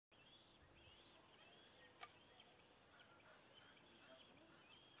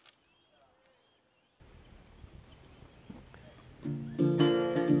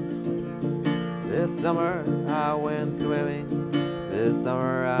This summer I went swimming, this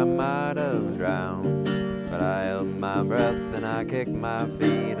summer I might have drowned, but I held my breath and I kicked my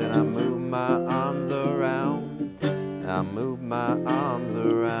feet and I moved my arms around, I moved my arms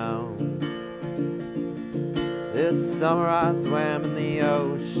around. This summer I swam in the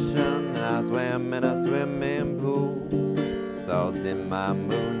ocean and I swam in a swimming pool. Salt in my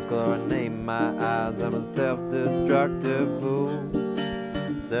moons, chlorinate my eyes, I'm a self-destructive fool,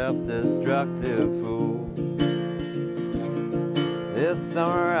 self-destructive fool. This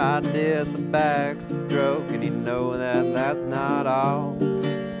summer I did the backstroke, and you know that that's not all.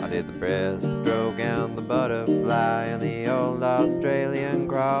 I did the breaststroke and the butterfly and the old Australian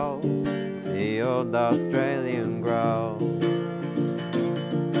crawl, the old Australian crawl.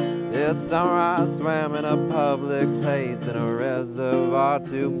 This summer I swam in a public place in a reservoir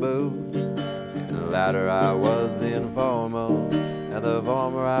to boots. In the latter I was informal, and the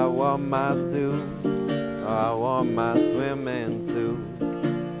former I wore my suits, oh, I wore my swimming suits.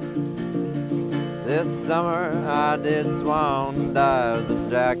 This summer I did swan dives and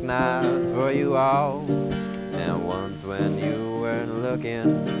jackknives for you all. And once when you weren't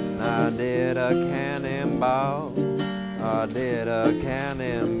looking, I did a cannonball, I did a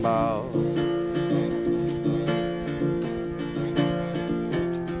cannonball.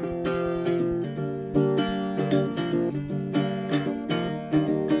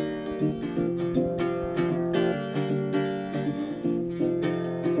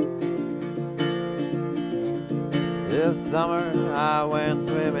 This summer I went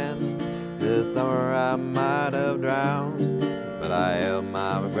swimming, this summer I might have drowned, but I held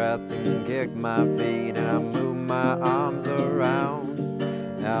my breath and kicked my feet and I moved my arms around,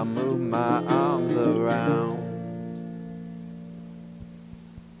 I moved my arms around.